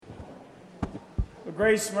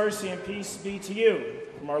Grace, mercy, and peace be to you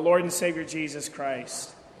from our Lord and Savior Jesus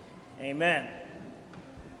Christ. Amen.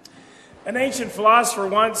 An ancient philosopher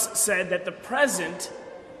once said that the present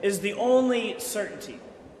is the only certainty.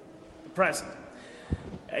 The present.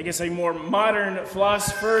 I guess a more modern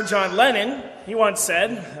philosopher, John Lennon, he once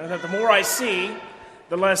said that the more I see,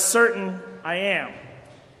 the less certain I am.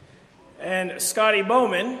 And Scotty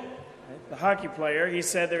Bowman, the hockey player, he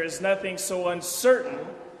said there is nothing so uncertain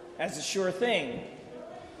as a sure thing.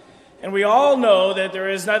 And we all know that there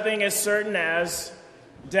is nothing as certain as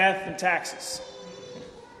death and taxes.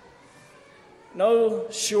 No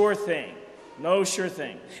sure thing. No sure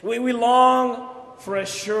thing. We long for a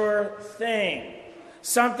sure thing.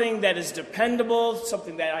 Something that is dependable,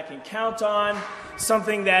 something that I can count on,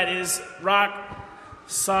 something that is rock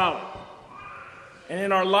solid. And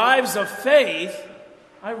in our lives of faith,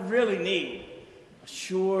 I really need a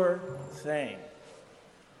sure thing.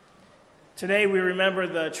 Today we remember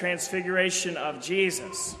the transfiguration of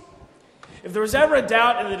Jesus. If there was ever a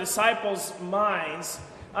doubt in the disciples' minds,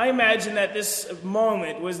 I imagine that this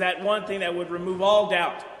moment was that one thing that would remove all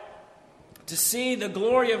doubt. To see the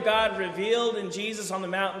glory of God revealed in Jesus on the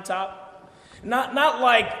mountaintop. Not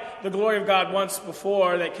like the glory of God once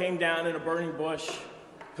before that came down in a burning bush,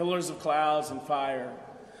 pillars of clouds and fire.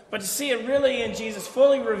 But to see it really in Jesus,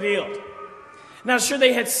 fully revealed. Now, sure,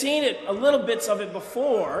 they had seen it, a little bits of it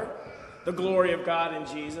before, the glory of God in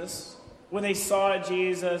Jesus. When they saw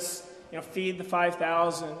Jesus, feed the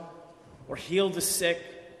 5,000, or heal the sick,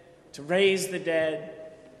 to raise the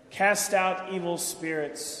dead, cast out evil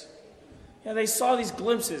spirits. They saw these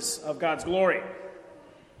glimpses of God's glory.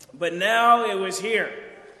 But now it was here,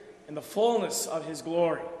 in the fullness of his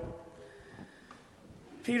glory.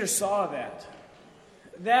 Peter saw that.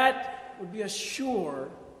 That would be a sure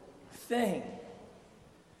thing.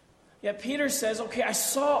 Yet Peter says, okay, I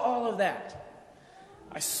saw all of that.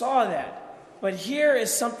 I saw that. But here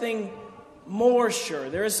is something more sure.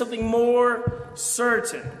 There is something more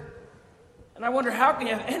certain. And I wonder, how can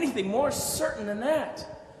you have anything more certain than that?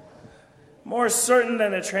 More certain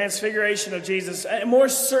than the transfiguration of Jesus. And more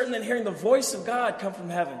certain than hearing the voice of God come from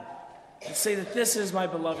heaven and say that this is my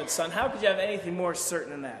beloved Son. How could you have anything more certain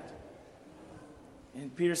than that?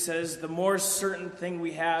 And Peter says the more certain thing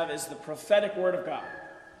we have is the prophetic word of God.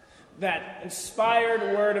 That inspired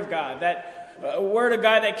word of God. That word of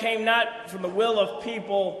God that came not from the will of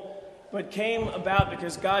people, but came about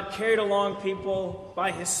because God carried along people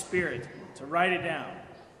by his Spirit to write it down.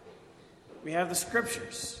 We have the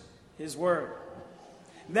Scriptures, his word.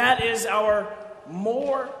 That is our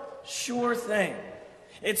more sure thing.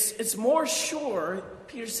 It's more sure,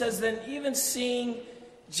 Peter says, than even seeing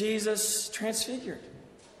Jesus transfigured.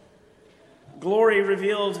 Glory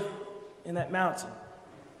revealed in that mountain.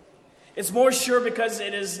 It's more sure because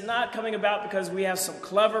it is not coming about because we have some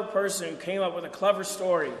clever person who came up with a clever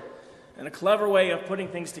story and a clever way of putting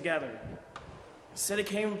things together. Instead, it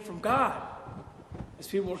came from God as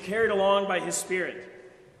people were carried along by his Spirit.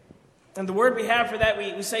 And the word we have for that,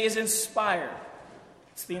 we say, is inspired.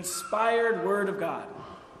 It's the inspired word of God.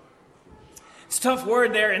 It's a tough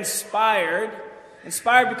word there, inspired.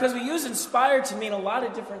 Inspired because we use inspired to mean a lot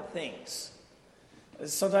of different things.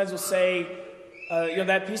 Sometimes we'll say,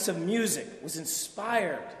 that piece of music was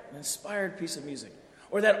inspired, an inspired piece of music.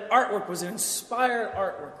 Or that artwork was an inspired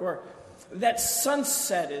artwork. Or that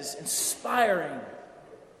sunset is inspiring.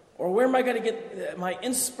 Or where am I going to get my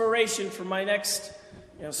inspiration for my next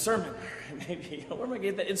sermon? Maybe. Where am I going to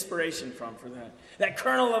get that inspiration from for that? That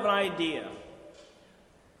kernel of an idea.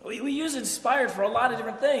 We use inspired for a lot of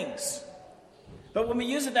different things. But when we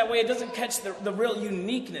use it that way, it doesn't catch the real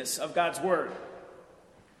uniqueness of God's word.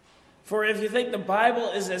 For if you think the Bible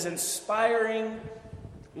is as inspiring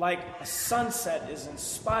like a sunset is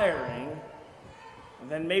inspiring,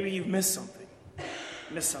 then maybe you've missed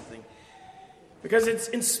something. Because it's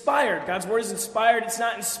inspired. God's word is inspired. It's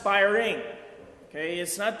not inspiring. Okay?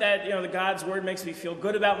 It's not that, the God's word makes me feel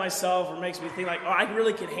good about myself or makes me think like, I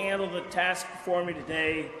really can handle the task before me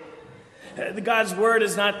today. The God's word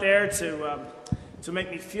is not there to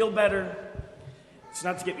make me feel better. It's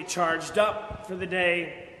not to get me charged up for the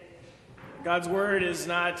day. God's word is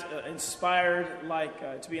not to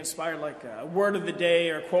be inspired like a word of the day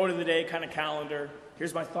or a quote of the day kind of calendar.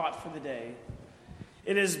 Here's my thought for the day.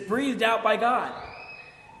 It is breathed out by God.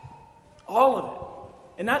 All of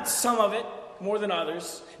it. And not some of it more than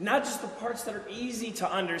others. Not just the parts that are easy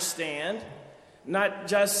to understand. Not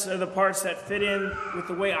just the parts that fit in with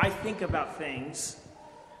the way I think about things.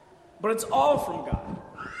 But it's all from God.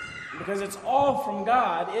 Because it's all from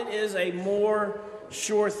God, it is a more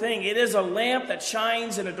sure thing. It is a lamp that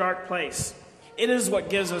shines in a dark place. It is what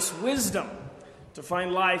gives us wisdom to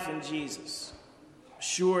find life in Jesus. A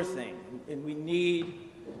sure thing. And we need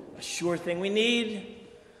a sure thing. We need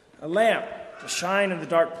a lamp to shine in the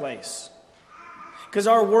dark place. Because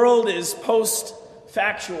our world is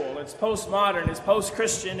post-factual, it's post-modern, it's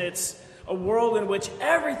post-Christian, it's a world in which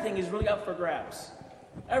everything is really up for grabs.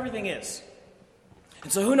 Everything is.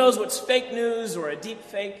 And so who knows what's fake news or a deep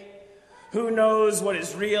fake? Who knows what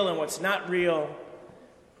is real and what's not real?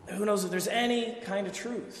 Who knows if there's any kind of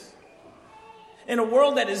truth? In a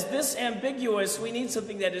world that is this ambiguous, we need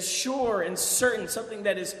something that is sure and certain, something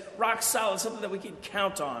that is rock solid, something that we can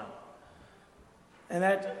count on. And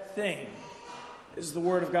that thing is the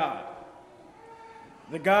Word of God.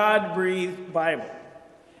 The God-breathed Bible.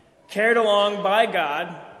 Carried along by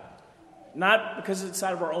God, not because it's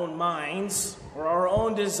out of our own minds or our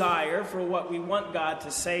own desire for what we want God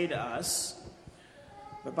to say to us,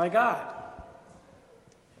 but by God.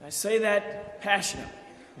 And I say that passionately.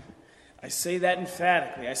 I say that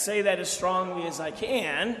emphatically. I say that as strongly as I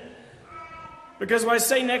can, because what I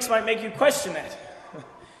say next might make you question that.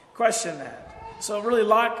 Question that. So really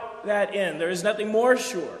lock that in. There is nothing more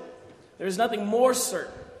sure. There is nothing more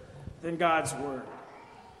certain than God's Word.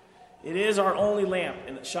 It is our only lamp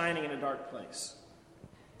shining in a dark place.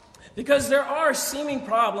 Because there are seeming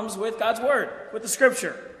problems with God's Word, with the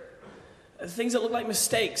Scripture. Things that look like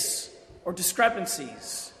mistakes or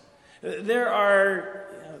discrepancies. There are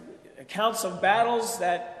accounts of battles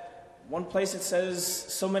that one place it says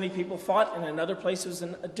so many people fought, and another place it was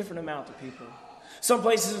a different amount of people. Some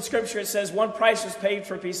places in Scripture it says one price was paid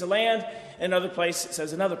for a piece of land, and another place it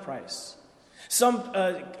says another price. Some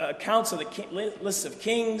accounts of the lists of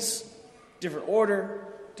kings, different order,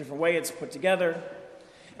 different way it's put together.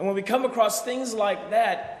 And when we come across things like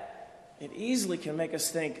that, it easily can make us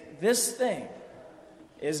think, this thing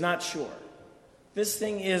is not sure. This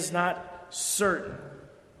thing is not certain.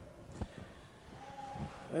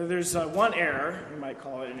 There's one error, you might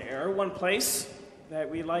call it an error, one place that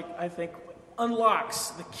I think, unlocks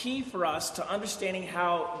the key for us to understanding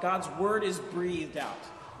how God's Word is breathed out.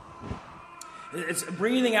 It's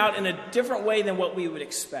breathing out in a different way than what we would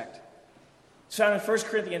expect. It's found in 1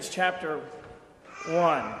 Corinthians chapter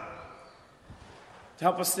 1. To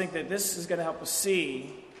help us think that this is going to help us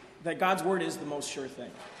see that God's Word is the most sure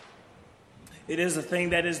thing. It is the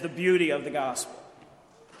thing that is the beauty of the gospel.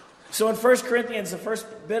 So in 1 Corinthians, the first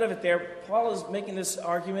bit of it there, Paul is making this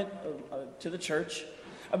argument to the church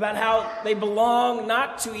about how they belong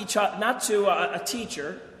not to each other, not to a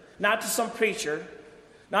teacher, not to some preacher,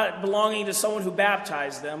 not belonging to someone who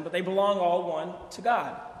baptized them, but they belong all one to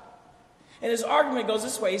God. And his argument goes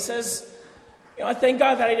this way. He says, I thank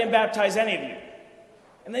God that I didn't baptize any of you.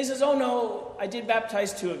 And then he says, oh no, I did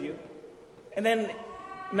baptize 2 of you. And then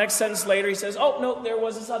next sentence later he says, oh no, there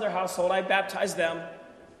was this other household, I baptized them.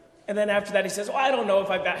 And then after that he says, I don't know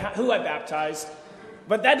who I baptized,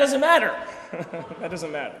 but that doesn't matter. That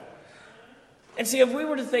doesn't matter. And see, if we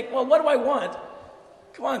were to think, well, what do I want?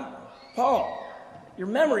 Come on, Paul, your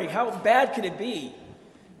memory, how bad could it be?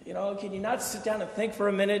 Can you not sit down and think for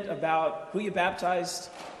a minute about who you baptized?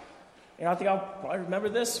 I think I'll probably remember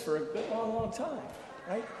this for a good long time,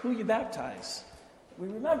 right? Who you baptized. We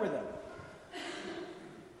remember them.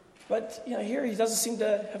 But, here he doesn't seem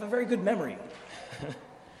to have a very good memory.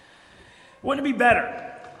 Wouldn't it be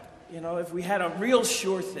better, if we had a real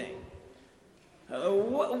sure thing?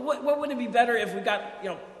 What would it be better if we got,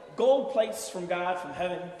 gold plates from God, from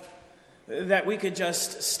heaven, that we could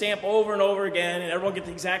just stamp over and over again, and everyone get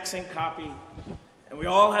the exact same copy, and we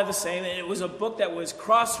all have the same, and it was a book that was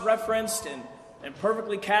cross-referenced and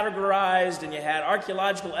perfectly categorized, and you had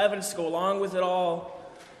archaeological evidence to go along with it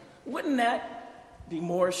all? Wouldn't that be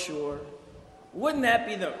more sure? Wouldn't that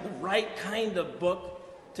be the right kind of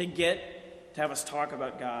book to get to have us talk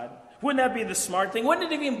about God? Wouldn't that be the smart thing?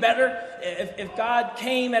 Wouldn't it be even better if God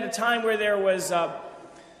came at a time where there was a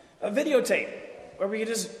videotape, where we could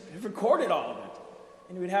just record all of it,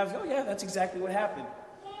 and we'd have, oh yeah, that's exactly what happened.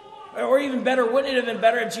 Or even better, wouldn't it have been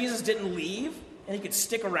better if Jesus didn't leave, and he could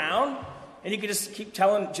stick around, and he could just keep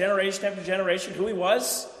telling generation after generation who he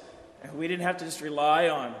was, and we didn't have to just rely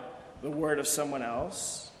on the word of someone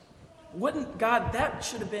else? Wouldn't God, that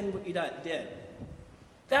should have been what he did.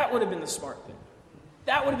 That would have been the smart thing.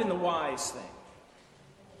 That would have been the wise thing.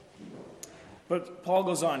 But Paul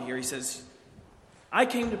goes on here. He says, I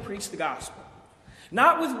came to preach the gospel,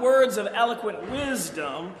 not with words of eloquent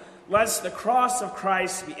wisdom, lest the cross of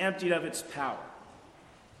Christ be emptied of its power.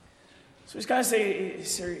 So he's kind of saying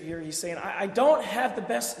here, he's saying, I don't have the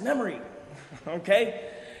best memory, okay?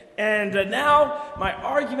 And now my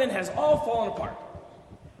argument has all fallen apart.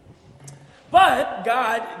 But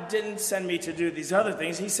God didn't send me to do these other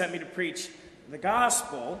things. He sent me to preach the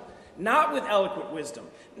gospel, not with eloquent wisdom,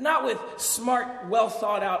 not with smart,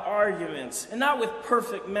 well-thought-out arguments, and not with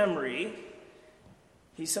perfect memory.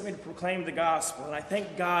 He sent me to proclaim the gospel, and I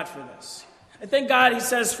thank God for this. I thank God, he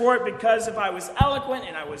says, for it, because if I was eloquent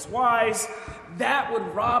and I was wise, that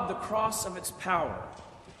would rob the cross of its power.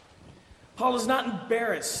 Paul is not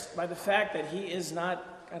embarrassed by the fact that he is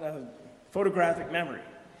not got a photographic memory.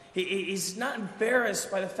 He's not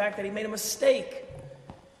embarrassed by the fact that he made a mistake.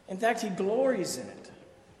 In fact, he glories in it.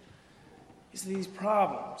 These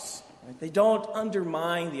problems, right? They don't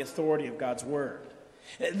undermine the authority of God's word.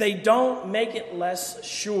 They don't make it less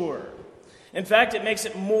sure. In fact, it makes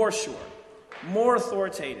it more sure, more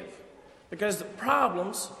authoritative, because the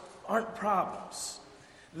problems aren't problems.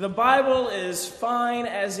 The Bible is fine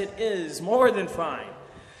as it is, more than fine.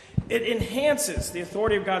 It enhances the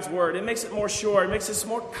authority of God's word. It makes it more sure. It makes us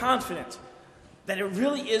more confident that it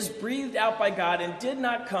really is breathed out by God and did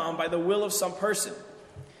not come by the will of some person.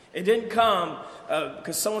 It didn't come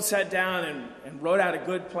because someone sat down and wrote out a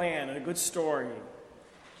good plan and a good story.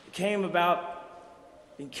 It came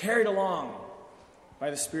about being carried along by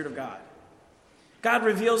the Spirit of God. God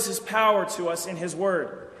reveals his power to us in his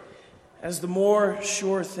word as the more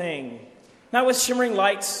sure thing, not with shimmering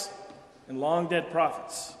lights and long dead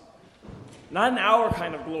prophets, not an hour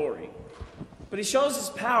kind of glory, but he shows his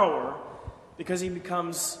power because he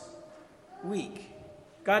becomes weak.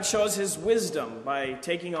 God shows his wisdom by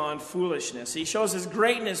taking on foolishness. He shows his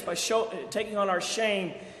greatness by taking on our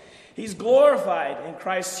shame. He's glorified in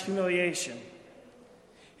Christ's humiliation.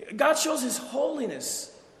 God shows his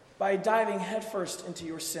holiness by diving headfirst into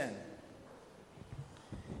your sin.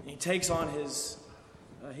 He takes on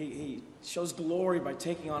he shows glory by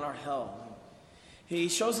taking on our hell. He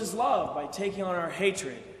shows his love by taking on our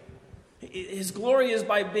hatred. His glory is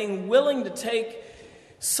by being willing to take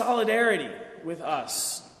solidarity with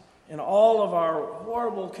us in all of our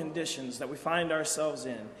horrible conditions that we find ourselves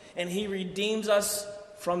in. And he redeems us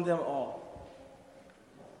from them all.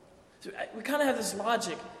 So we kind of have this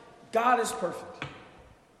logic. God is perfect.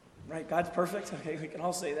 Right? God's perfect? Okay, we can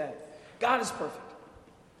all say that. God is perfect.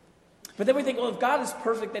 But then we think, well, if God is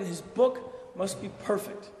perfect, then his book must be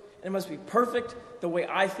perfect. And it must be perfect the way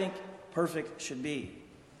I think perfect should be.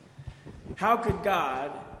 How could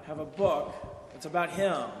God have a book that's about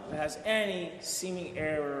him that has any seeming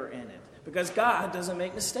error in it? Because God doesn't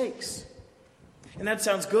make mistakes. And that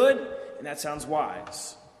sounds good, and that sounds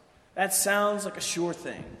wise. That sounds like a sure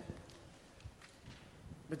thing.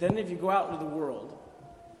 But then if you go out into the world,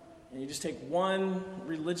 and you just take one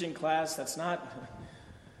religion class that's not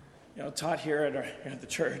taught here at the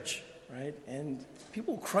church, right? And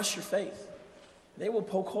people will crush your faith. They will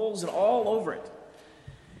poke holes in all over it.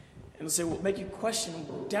 And they'll say, will make you question,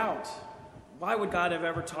 doubt. Why would God have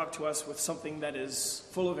ever talked to us with something that is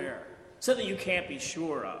full of error? Something you can't be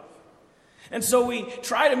sure of. And so we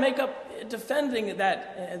try to make up defending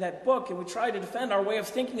that book, and we try to defend our way of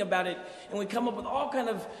thinking about it, and we come up with all kind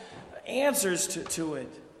of answers to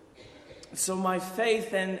it. So my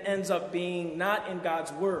faith then ends up being not in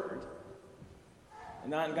God's word, and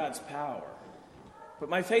not in God's power, but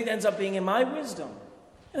my faith ends up being in my wisdom,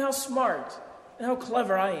 and how smart and how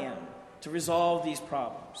clever I am to resolve these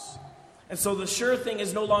problems. And so the sure thing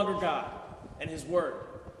is no longer God and his word,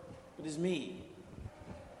 but is me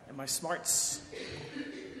and my smarts.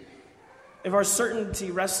 If our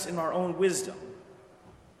certainty rests in our own wisdom,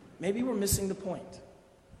 maybe we're missing the point.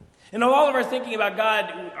 And all of our thinking about God,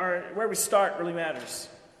 where we start really matters.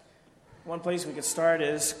 One place we could start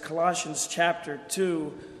is Colossians chapter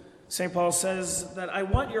 2. St. Paul says that I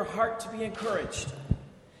want your heart to be encouraged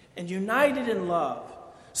and united in love,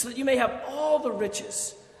 so that you may have all the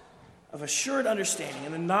riches of assured understanding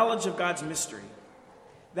and the knowledge of God's mystery.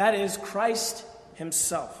 That is Christ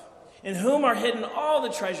himself, in whom are hidden all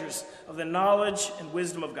the treasures of the knowledge and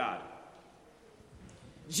wisdom of God.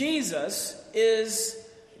 Jesus is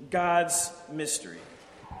God's mystery.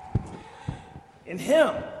 In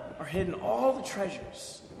him are hidden all the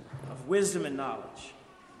treasures of wisdom and knowledge.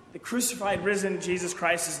 The crucified, risen Jesus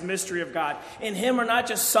Christ is the mystery of God. In him are not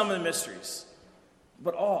just some of the mysteries,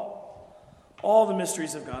 but all the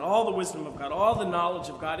mysteries of God, all the wisdom of God, all the knowledge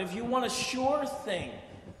of God. If you want a sure thing,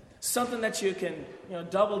 something that you can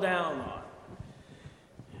double down on,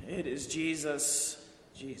 it is Jesus.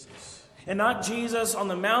 And not Jesus on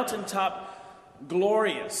the mountaintop,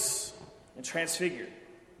 glorious and transfigured,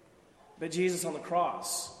 but Jesus on the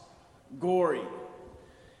cross, gory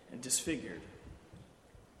and disfigured.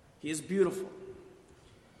 He is beautiful,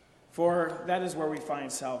 for that is where we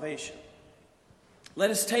find salvation. Let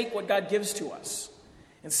us take what God gives to us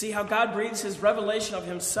and see how God breathes his revelation of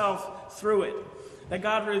himself through it. that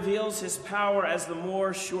God reveals his power as the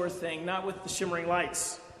more sure thing, not with the shimmering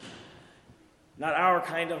lights, not our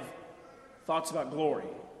kind of thoughts about glory,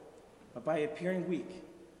 but by appearing weak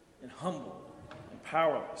and humble and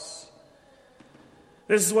powerless.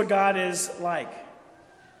 This is what God is like.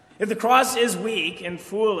 If the cross is weak and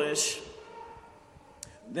foolish,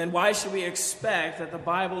 then why should we expect that the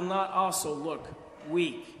Bible not also look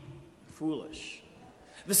weak and foolish?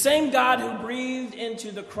 The same God who breathed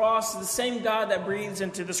into the cross is the same God that breathes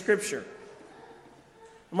into the Scripture.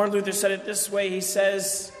 Martin Luther said it this way. He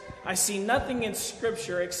says, I see nothing in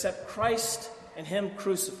Scripture except Christ and him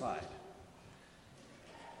crucified.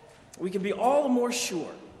 We can be all the more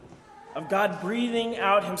sure of God breathing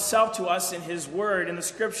out himself to us in his word in the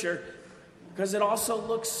Scripture because it also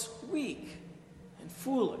looks weak and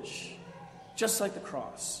foolish, just like the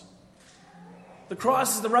cross. The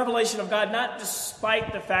cross is the revelation of God, not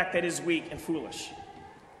despite the fact that it is weak and foolish.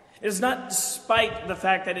 It is not despite the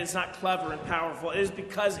fact that it is not clever and powerful. It is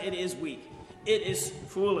because it is weak. It is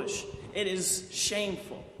foolish. It is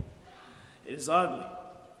shameful. It is ugly.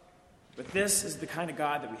 But this is the kind of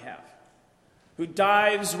God that we have, who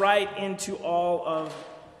dives right into all of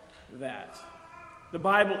that. The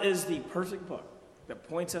Bible is the perfect book that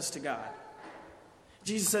points us to God.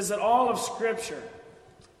 Jesus says that all of Scripture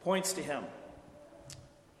points to him.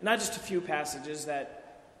 Not just a few passages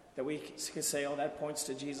that we can say, oh, that points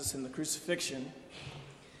to Jesus in the crucifixion.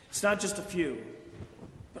 It's not just a few,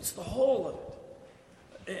 but it's the whole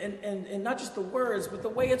of it. And not just the words, but the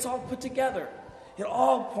way it's all put together. It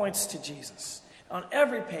all points to Jesus. On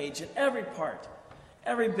every page, in every part,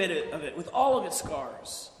 every bit of it, with all of its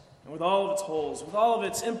scars, and with all of its holes, with all of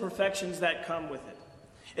its imperfections that come with it.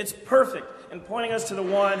 It's perfect in pointing us to the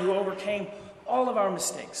one who overcame all of our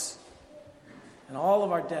mistakes and all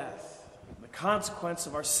of our death, the consequence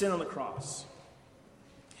of our sin on the cross.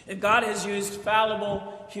 If God has used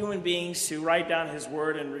fallible human beings to write down his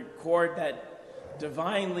word and record that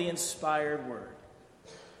divinely inspired word,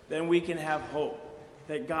 then we can have hope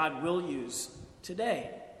that God will use today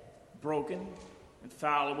broken and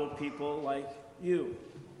fallible people like you,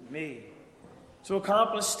 me, to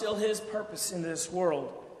accomplish still his purpose in this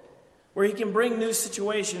world, where he can bring new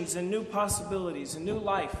situations and new possibilities and new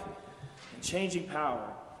life and changing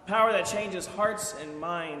power that changes hearts and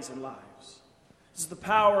minds and lives. This is the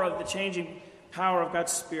power of the changing power of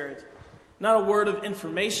God's Spirit, not a word of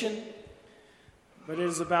information, but it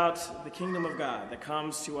is about the kingdom of God that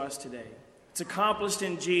comes to us today. It's accomplished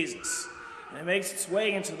in Jesus, and it makes its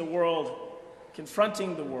way into the world,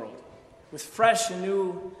 confronting the world with fresh and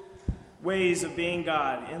new ways of being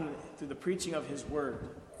God through the preaching of his word.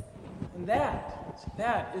 And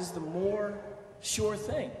that is the more sure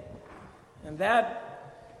thing. And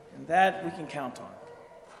that we can count on.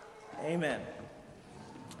 Amen.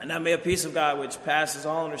 And now may a peace of God which passes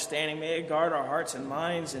all understanding, may it guard our hearts and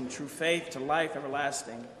minds in true faith to life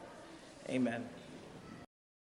everlasting. Amen.